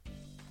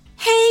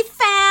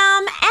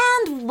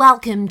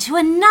welcome to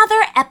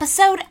another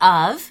episode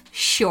of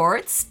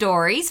Short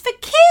Stories for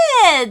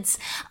Kids.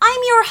 I'm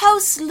your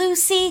host,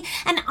 Lucy,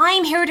 and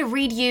I'm here to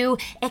read you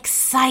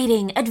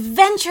exciting,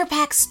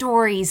 adventure-packed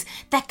stories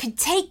that could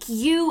take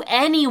you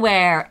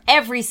anywhere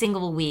every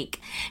single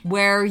week,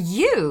 where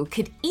you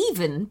could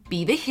even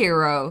be the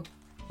hero.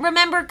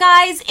 Remember,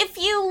 guys, if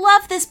you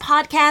love this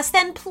podcast,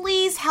 then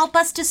please help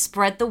us to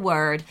spread the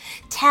word.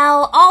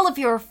 Tell all of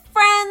your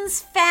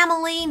friends,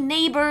 family,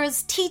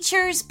 neighbors,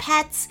 teachers,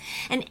 pets,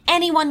 and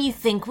anyone you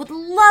think would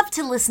love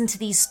to listen to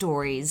these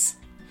stories.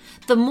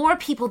 The more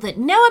people that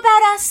know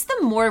about us,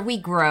 the more we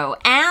grow,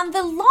 and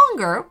the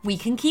longer we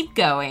can keep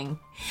going.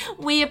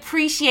 We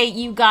appreciate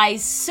you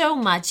guys so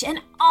much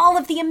and all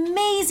of the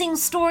amazing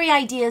story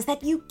ideas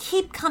that you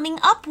keep coming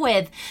up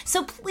with.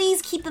 So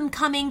please keep them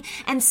coming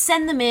and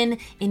send them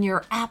in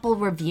your Apple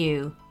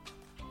review.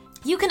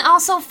 You can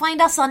also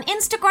find us on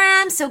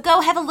Instagram, so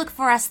go have a look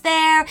for us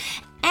there.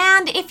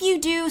 And if you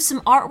do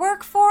some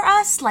artwork for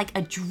us, like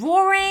a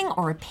drawing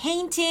or a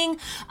painting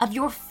of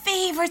your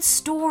favorite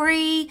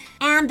story,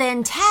 and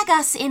then tag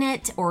us in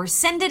it or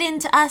send it in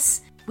to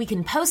us, we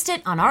can post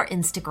it on our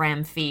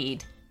Instagram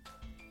feed.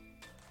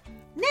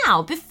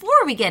 Now,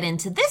 before we get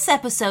into this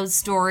episode's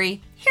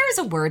story, here's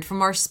a word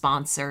from our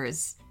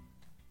sponsors.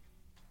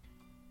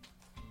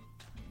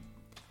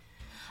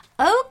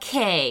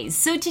 Okay,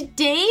 so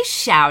today's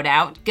shout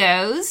out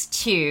goes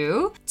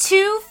to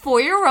 2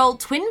 4-year-old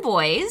twin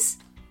boys,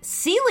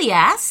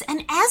 Celias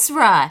and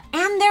Ezra,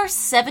 and their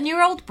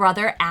 7-year-old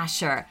brother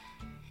Asher,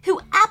 who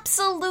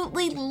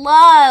absolutely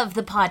love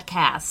the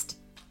podcast.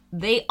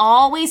 They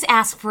always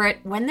ask for it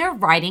when they're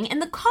riding in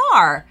the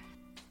car.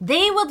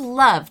 They would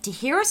love to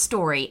hear a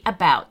story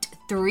about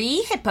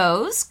 3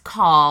 hippos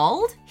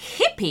called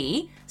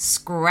Hippy,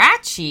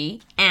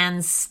 Scratchy,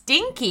 and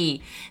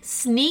Stinky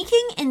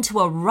sneaking into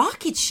a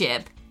rocket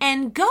ship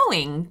and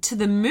going to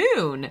the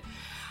moon.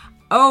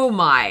 Oh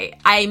my,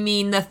 I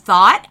mean the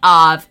thought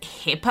of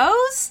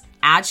hippos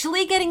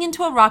actually getting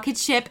into a rocket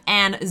ship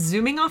and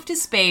zooming off to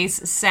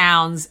space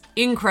sounds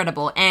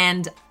incredible,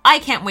 and I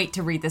can't wait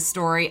to read this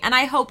story, and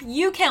I hope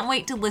you can't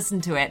wait to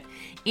listen to it.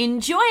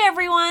 Enjoy,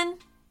 everyone!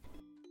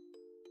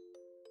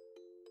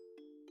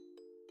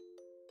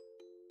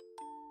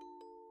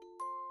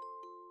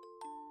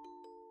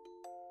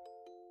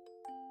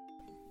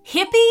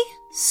 Hippy,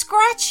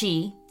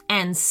 Scratchy,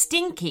 and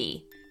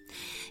Stinky.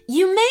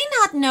 You may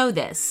not know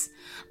this,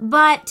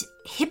 but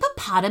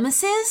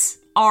hippopotamuses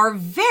are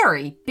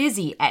very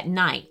busy at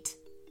night.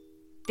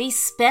 They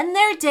spend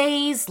their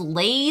days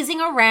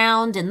lazing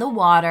around in the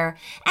water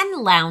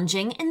and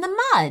lounging in the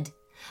mud.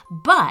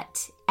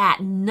 But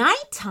at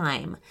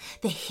nighttime,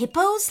 the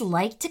hippos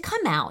like to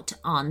come out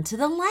onto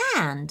the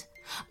land.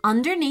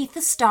 Underneath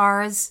the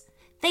stars,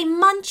 they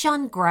munch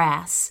on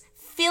grass,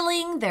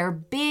 filling their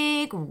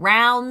big,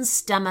 round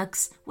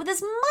stomachs with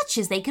as much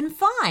as they can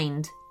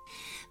find.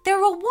 There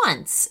were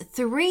once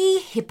 3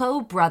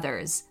 hippo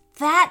brothers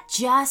that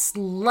just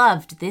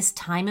loved this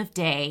time of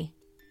day.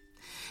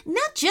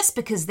 Not just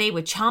because they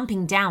were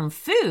chomping down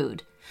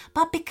food,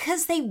 but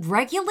because they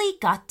regularly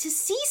got to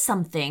see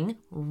something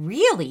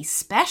really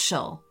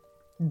special: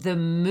 the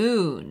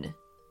moon.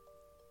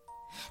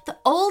 The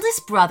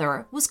oldest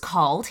brother was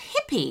called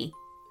Hippy.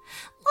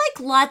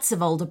 Like lots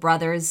of older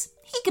brothers,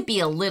 he could be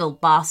a little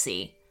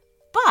bossy,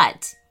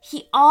 but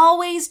he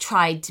always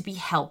tried to be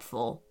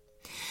helpful.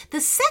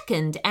 The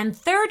second and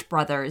third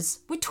brothers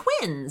were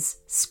twins,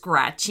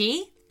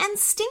 Scratchy and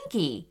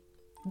Stinky.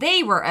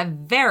 They were a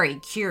very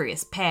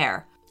curious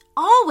pair,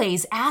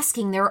 always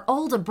asking their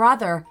older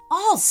brother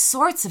all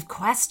sorts of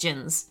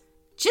questions,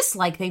 just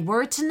like they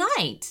were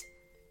tonight.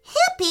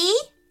 "Hippy,"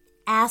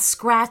 asked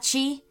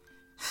Scratchy,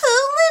 "who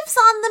lives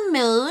on the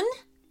moon?"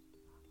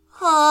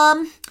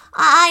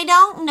 I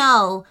don't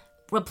know,"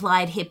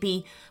 replied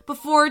Hippy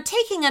before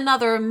taking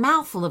another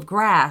mouthful of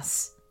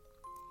grass.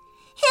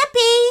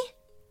 "Hippy,"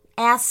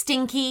 asked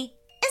Stinky,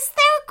 "is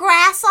there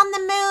grass on the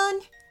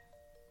moon?"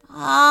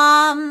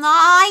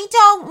 I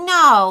don't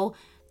know,"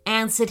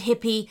 answered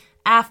Hippy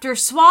after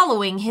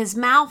swallowing his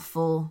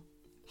mouthful.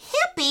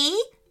 "Hippy,"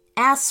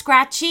 asked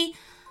Scratchy,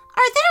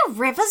 "are there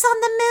rivers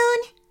on the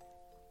moon?"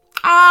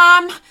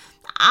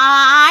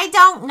 I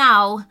don't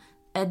know,"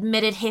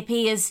 admitted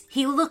Hippy as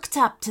he looked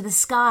up to the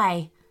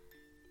sky.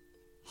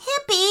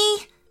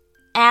 "Hippy,"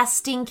 asked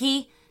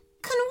Stinky,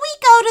 "can we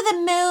go to the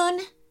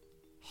moon?"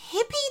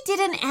 Hippy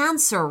didn't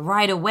answer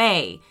right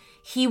away.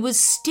 He was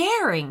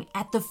staring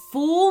at the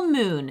full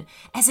moon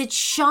as it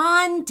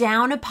shone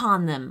down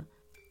upon them.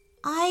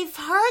 "I've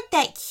heard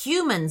that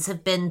humans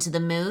have been to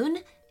the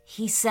moon,"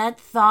 he said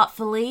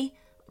thoughtfully,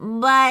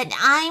 "but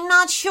I'm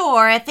not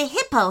sure if a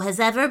hippo has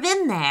ever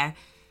been there."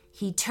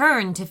 He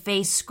turned to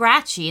face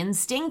Scratchy and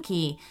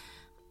Stinky.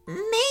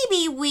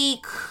 "Maybe we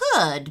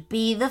could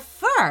be the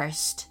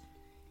first."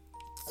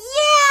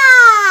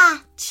 "Yeah!"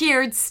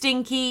 cheered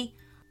Stinky.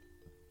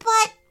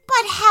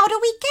 But how do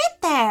we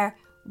get there?"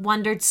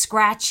 wondered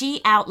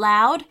Scratchy out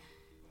loud.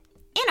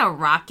 "In a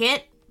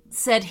rocket,"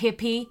 said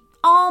Hippy,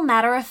 all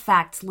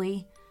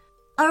matter-of-factly.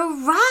 "A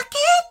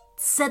rocket?"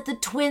 said the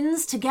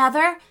twins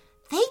together.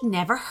 They'd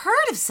never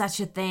heard of such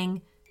a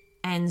thing.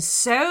 And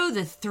so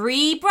the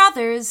three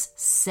brothers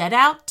set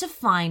out to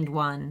find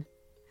one.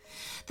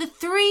 The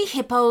three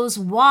hippos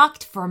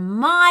walked for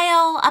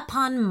mile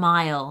upon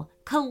mile,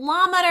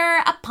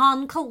 kilometer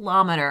upon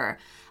kilometer,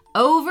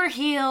 over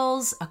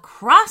hills,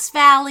 across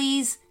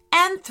valleys,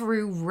 and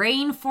through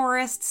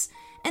rainforests,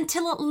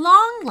 until at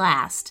long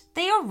last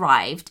they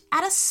arrived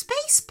at a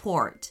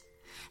spaceport.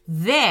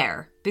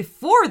 There,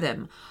 before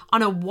them,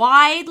 on a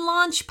wide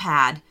launch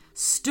pad,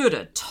 stood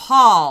a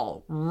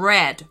tall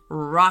red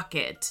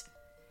rocket.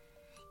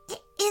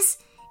 Is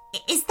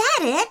that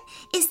it?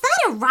 Is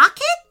that a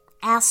rocket?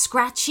 Asked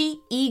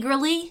Scratchy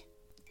eagerly.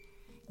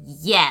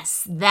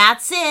 Yes,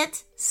 that's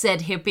it,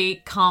 said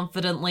Hippy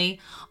confidently,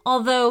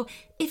 although,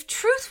 if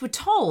truth were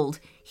told,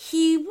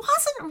 he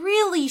wasn't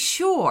really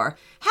sure,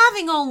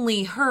 having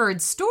only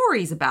heard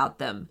stories about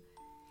them.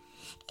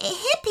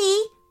 Hippy,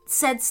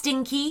 said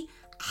Stinky,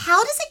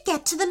 how does it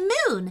get to the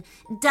moon?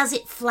 Does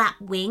it flap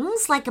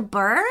wings like a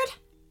bird?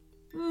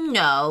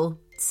 No,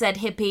 said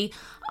Hippy.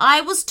 I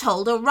was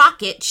told a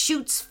rocket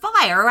shoots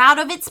fire out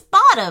of its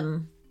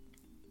bottom.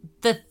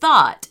 The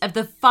thought of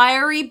the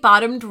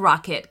fiery-bottomed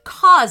rocket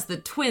caused the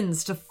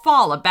twins to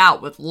fall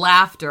about with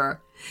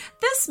laughter.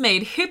 This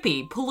made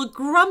Hippy pull a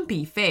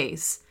grumpy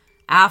face.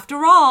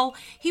 After all,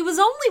 he was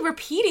only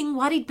repeating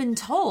what he'd been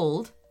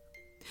told.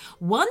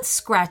 Once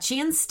Scratchy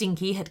and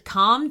Stinky had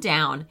calmed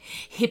down,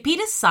 Hippy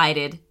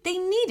decided they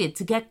needed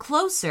to get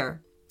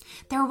closer.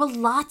 There were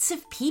lots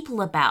of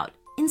people about,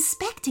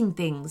 inspecting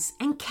things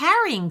and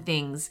carrying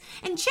things,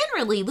 and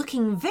generally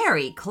looking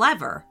very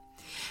clever.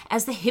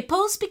 As the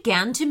hippos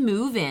began to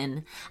move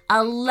in,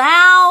 a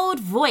loud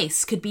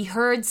voice could be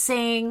heard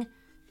saying,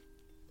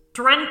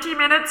 20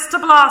 minutes to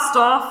blast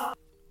off.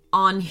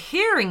 On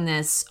hearing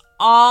this,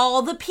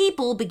 all the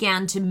people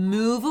began to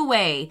move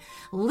away,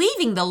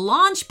 leaving the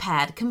launch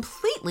pad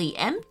completely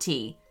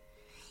empty.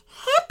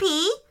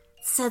 Hippy,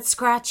 said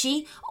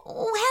Scratchy,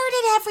 where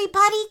did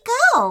everybody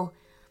go?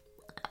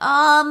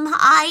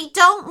 I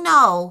don't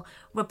know,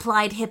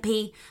 replied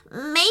Hippy.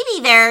 Maybe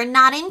they're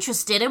not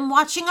interested in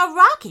watching a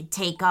rocket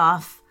take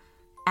off.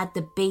 At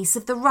the base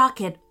of the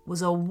rocket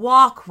was a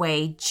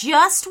walkway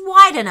just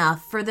wide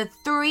enough for the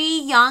three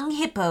young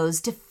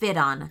hippos to fit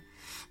on.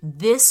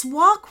 This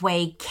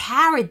walkway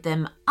carried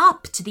them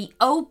up to the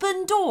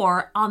open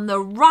door on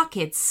the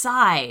rocket's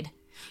side.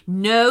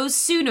 No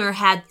sooner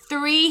had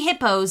three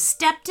hippos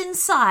stepped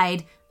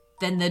inside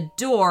than the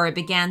door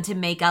began to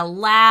make a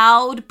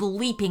loud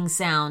bleeping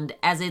sound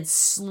as it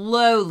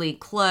slowly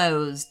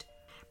closed.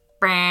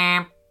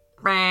 Bam,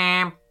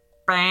 bam,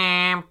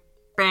 bam,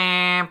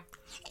 bam.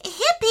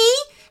 Hippy,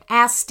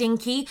 asked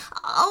Stinky,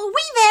 are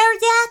we there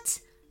yet?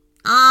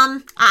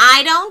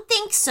 I don't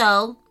think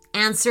so,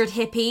 answered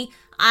Hippy.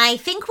 I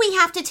think we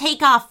have to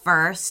take off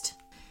first.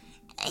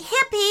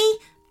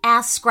 Hippy,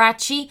 asked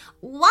Scratchy,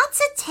 what's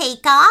a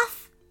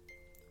takeoff?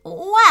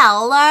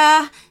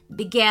 Well,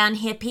 began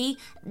Hippy,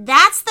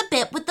 that's the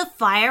bit with the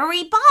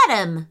fiery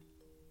bottom.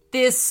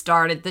 This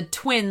started the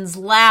twins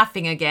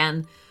laughing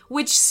again,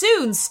 which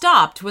soon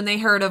stopped when they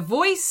heard a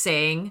voice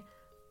saying,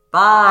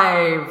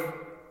 5,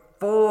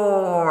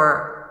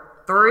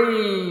 4,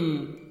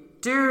 3,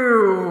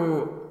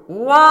 2,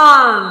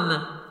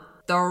 1.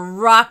 The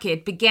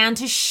rocket began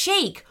to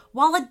shake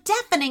while a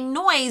deafening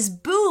noise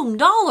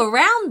boomed all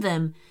around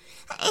them.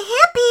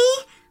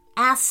 Hippy,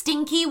 asked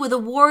Stinky with a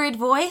worried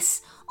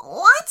voice,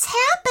 what's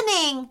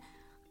happening?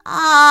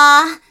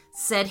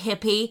 Said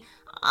Hippy,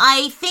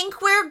 I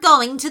think we're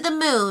going to the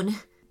moon.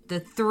 The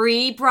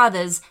three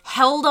brothers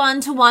held on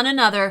to one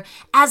another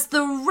as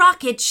the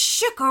rocket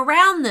shook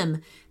around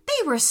them.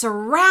 They were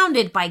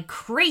surrounded by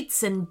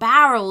crates and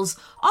barrels,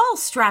 all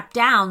strapped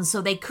down so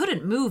they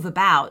couldn't move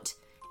about.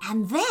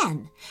 And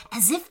then,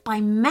 as if by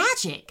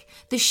magic,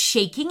 the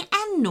shaking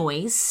and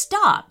noise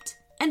stopped,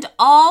 and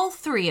all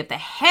three of the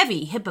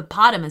heavy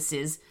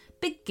hippopotamuses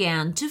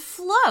began to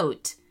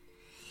float.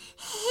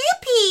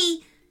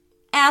 Hippy,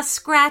 asked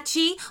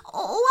Scratchy,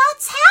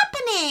 what's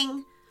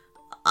happening?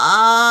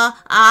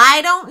 I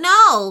don't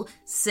know,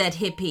 said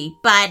Hippy,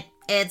 but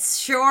it's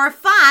sure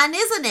fun,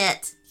 isn't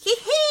it?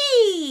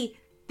 Hee-hee!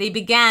 They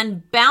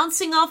began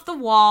bouncing off the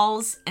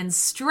walls and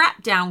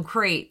strapped down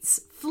crates,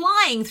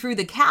 flying through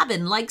the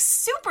cabin like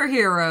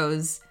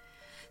superheroes.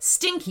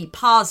 Stinky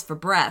paused for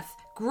breath,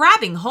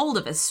 grabbing hold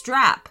of a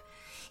strap.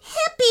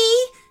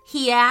 Hippy,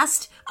 he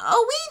asked, are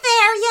we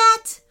there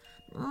yet?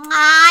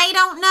 I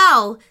don't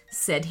know,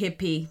 said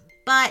Hippy,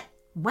 but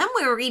when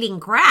we're eating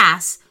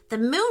grass, the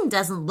moon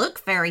doesn't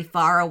look very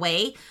far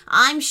away.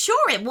 I'm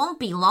sure it won't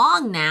be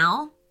long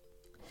now.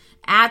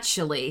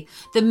 Actually,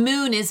 the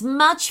moon is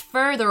much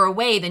further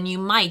away than you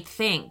might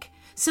think.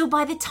 So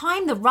by the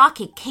time the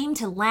rocket came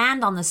to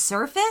land on the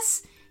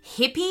surface,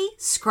 Hippy,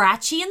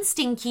 Scratchy, and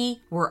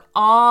Stinky were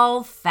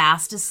all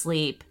fast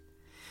asleep.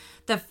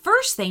 The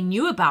first they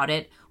knew about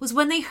it was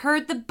when they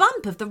heard the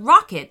bump of the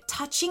rocket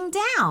touching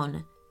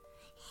down.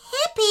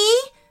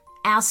 Hippy,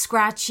 asked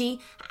Scratchy,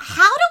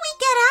 how do we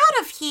get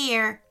out of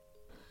here?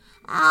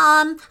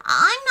 I'm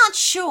not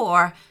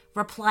sure,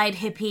 replied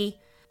Hippie.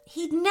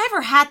 He'd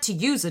never had to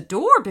use a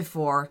door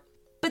before.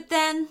 But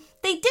then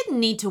they didn't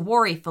need to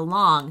worry for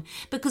long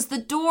because the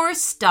door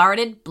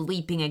started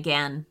bleeping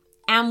again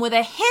and with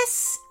a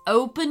hiss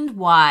opened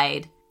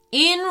wide.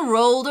 In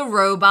rolled a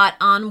robot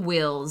on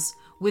wheels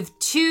with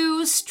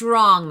 2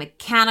 strong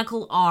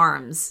mechanical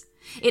arms.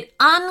 It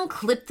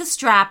unclipped the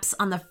straps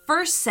on the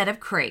first set of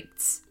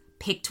crates,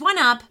 picked one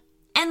up,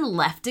 and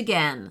left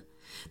again.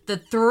 The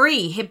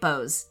 3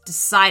 hippos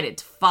decided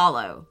to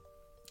follow.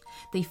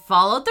 They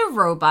followed the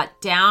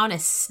robot down a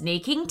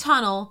snaking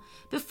tunnel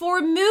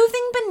before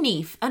moving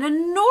beneath an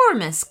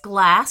enormous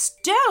glass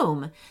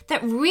dome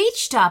that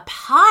reached up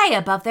high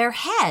above their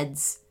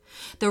heads.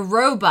 The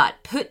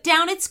robot put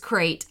down its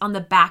crate on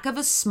the back of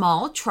a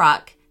small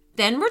truck,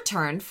 then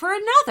returned for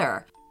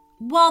another,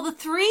 while the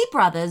 3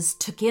 brothers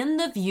took in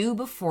the view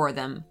before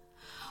them.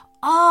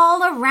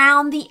 All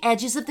around the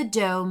edges of the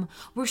dome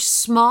were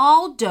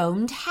small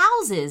domed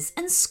houses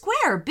and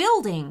square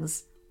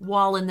buildings,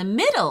 while in the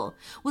middle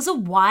was a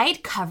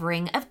wide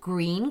covering of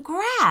green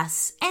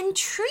grass and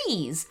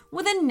trees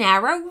with a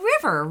narrow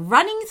river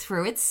running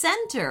through its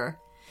center.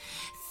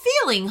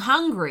 Feeling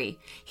hungry,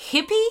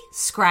 Hippie,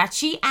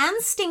 Scratchy,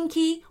 and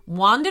Stinky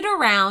wandered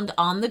around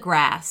on the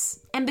grass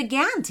and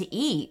began to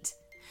eat.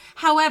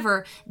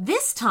 However,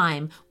 this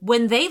time,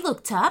 when they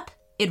looked up,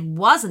 it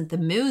wasn't the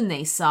moon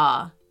they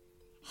saw.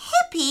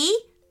 Hippie,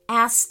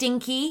 asked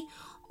Stinky,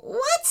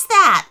 what's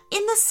that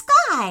in the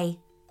sky?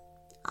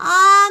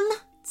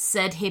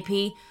 Said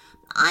Hippie.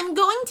 I'm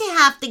going to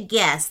have to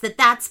guess that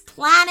that's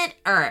planet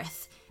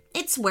Earth.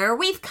 It's where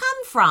we've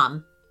come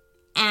from.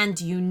 And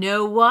you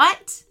know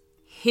what?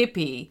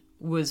 Hippie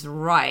was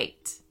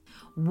right.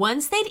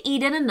 Once they'd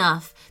eaten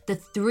enough, the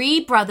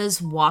 3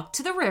 brothers walked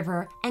to the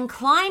river and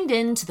climbed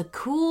into the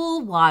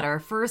cool water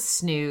for a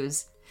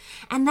snooze.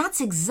 And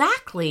that's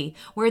exactly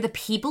where the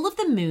people of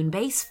the moon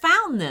base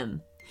found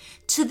them.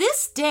 To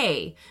this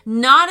day,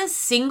 not a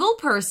single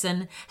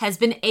person has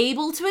been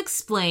able to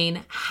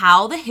explain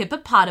how the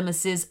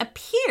hippopotamuses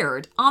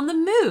appeared on the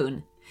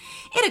moon.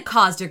 It had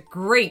caused a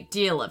great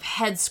deal of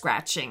head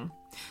scratching.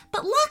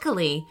 But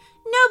luckily,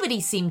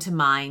 nobody seemed to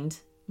mind.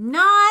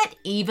 Not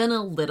even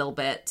a little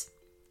bit.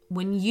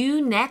 When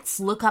you next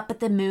look up at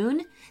the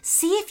moon,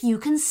 see if you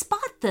can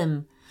spot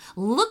them.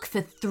 Look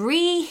for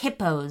 3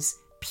 hippos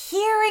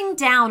peering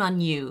down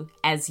on you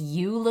as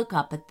you look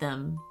up at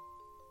them.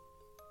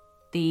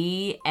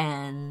 The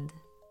end.